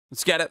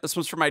Let's get it. This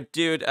one's for my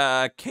dude,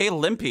 K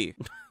Limpy.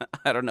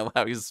 I don't know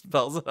how he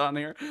spells it on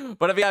here,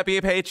 but a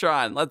VIP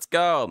patron. Let's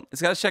go.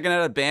 He's got checking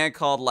out a band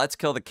called Let's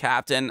Kill the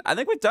Captain. I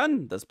think we've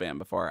done this band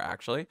before,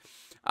 actually.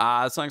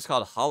 The song's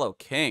called Hollow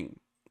King.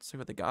 Let's see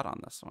what they got on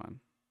this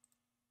one.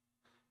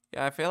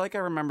 Yeah, I feel like I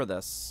remember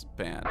this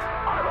band.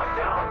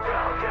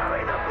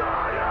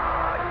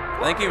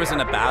 I think he was in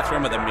a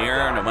bathroom with a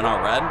mirror and it went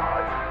all red.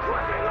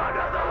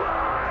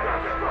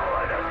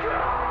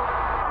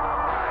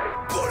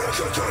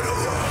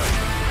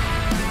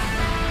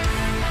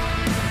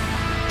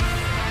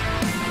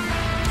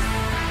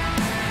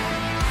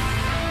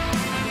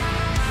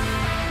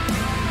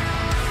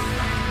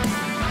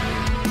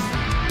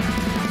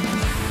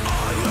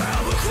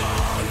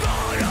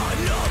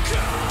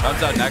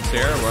 Comes out next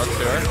year, World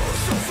Tour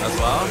as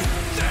well.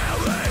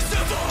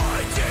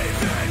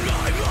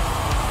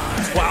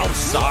 12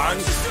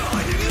 songs.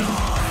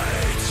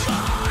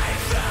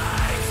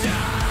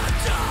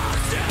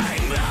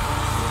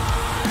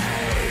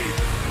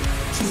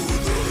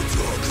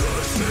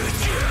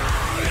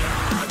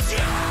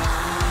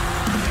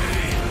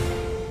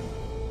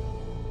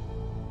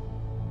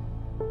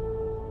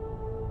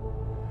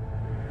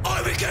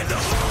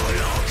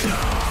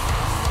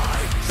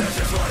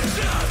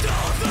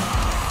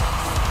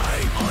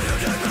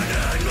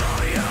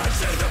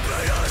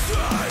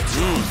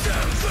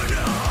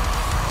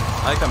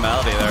 I like the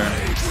melody there.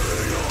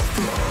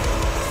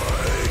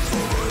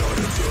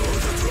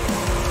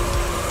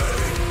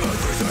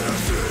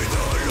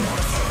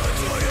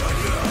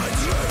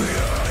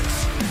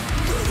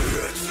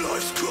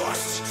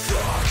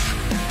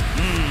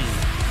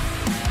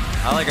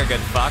 I like a good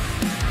fuck.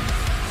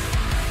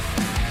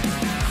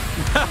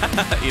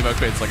 Emo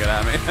Queen's looking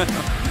at me.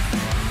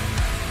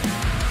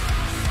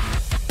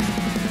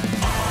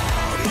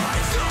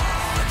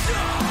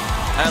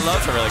 And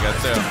Love's are really good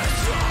too.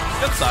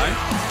 Good song.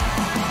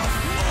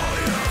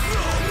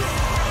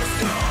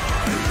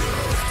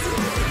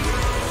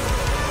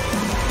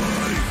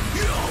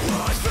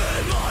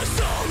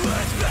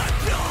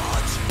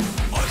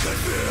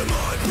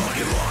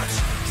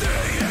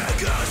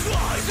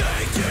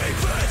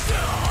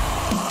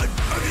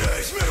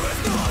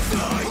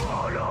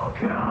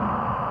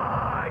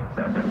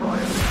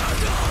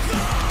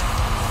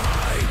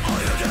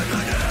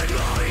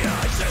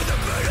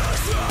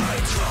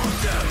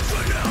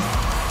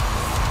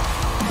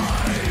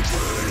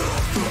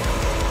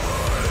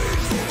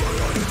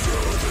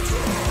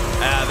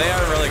 Yeah, they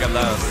are really good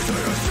though.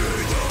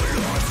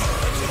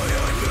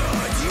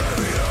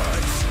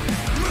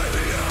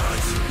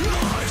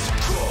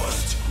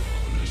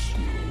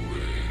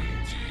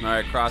 All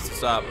right, cross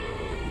this up.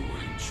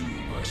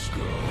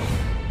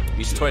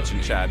 He's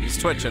twitching, Chad. He's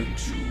twitching.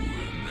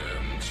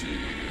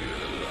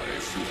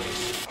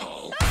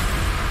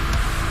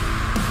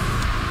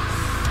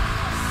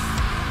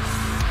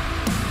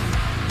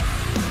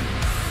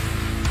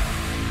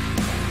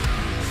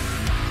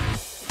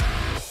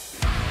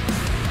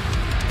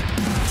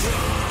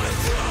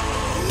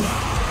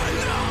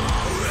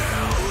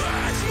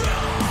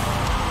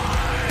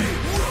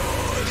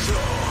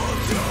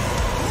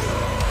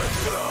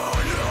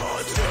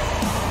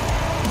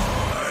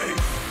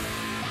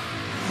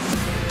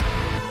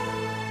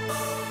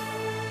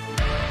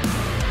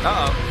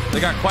 Uh-oh,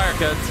 they got choir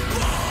kids.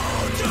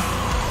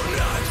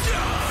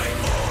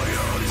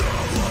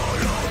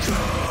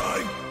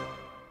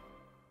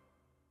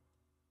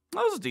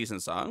 That was a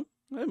decent song.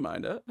 I didn't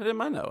mind it. I didn't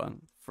mind that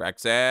one.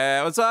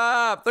 Frexit, what's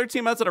up?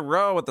 13 months in a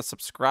row with the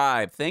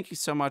subscribe. Thank you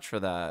so much for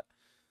that.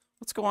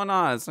 What's going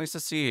on? It's nice to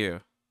see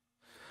you.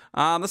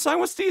 The song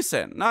was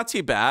decent. Not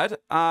too bad.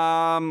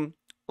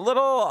 A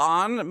little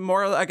on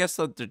more, I guess,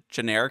 the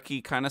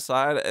generic-y kind of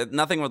side.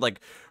 Nothing would like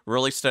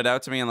really stood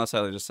out to me unless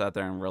I just sat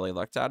there and really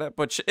looked at it,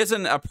 which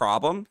isn't a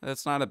problem.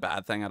 It's not a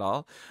bad thing at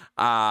all.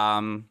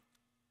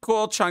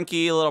 Cool,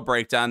 chunky little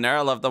breakdown there.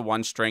 I love the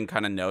one string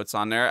kind of notes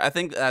on there. I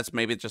think that's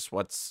maybe just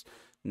what's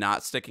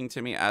not sticking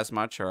to me as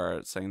much,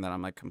 or saying that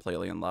I'm like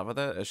completely in love with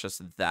it. It's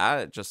just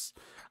that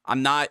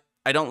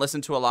I don't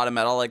listen to a lot of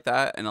metal like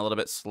that, and a little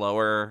bit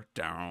slower,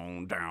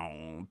 down,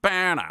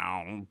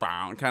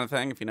 kind of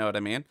thing, if you know what I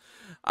mean.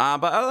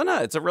 But other than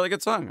that, it's a really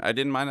good song. I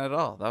didn't mind it at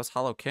all. That was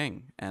Hollow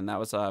King, and that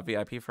was a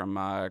VIP from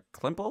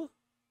Klimple.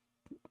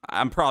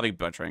 I'm probably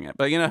butchering it,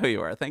 but you know who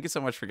you are. Thank you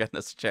so much for getting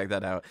us to check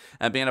that out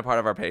and being a part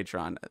of our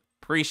Patreon.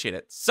 Appreciate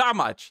it so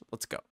much. Let's go.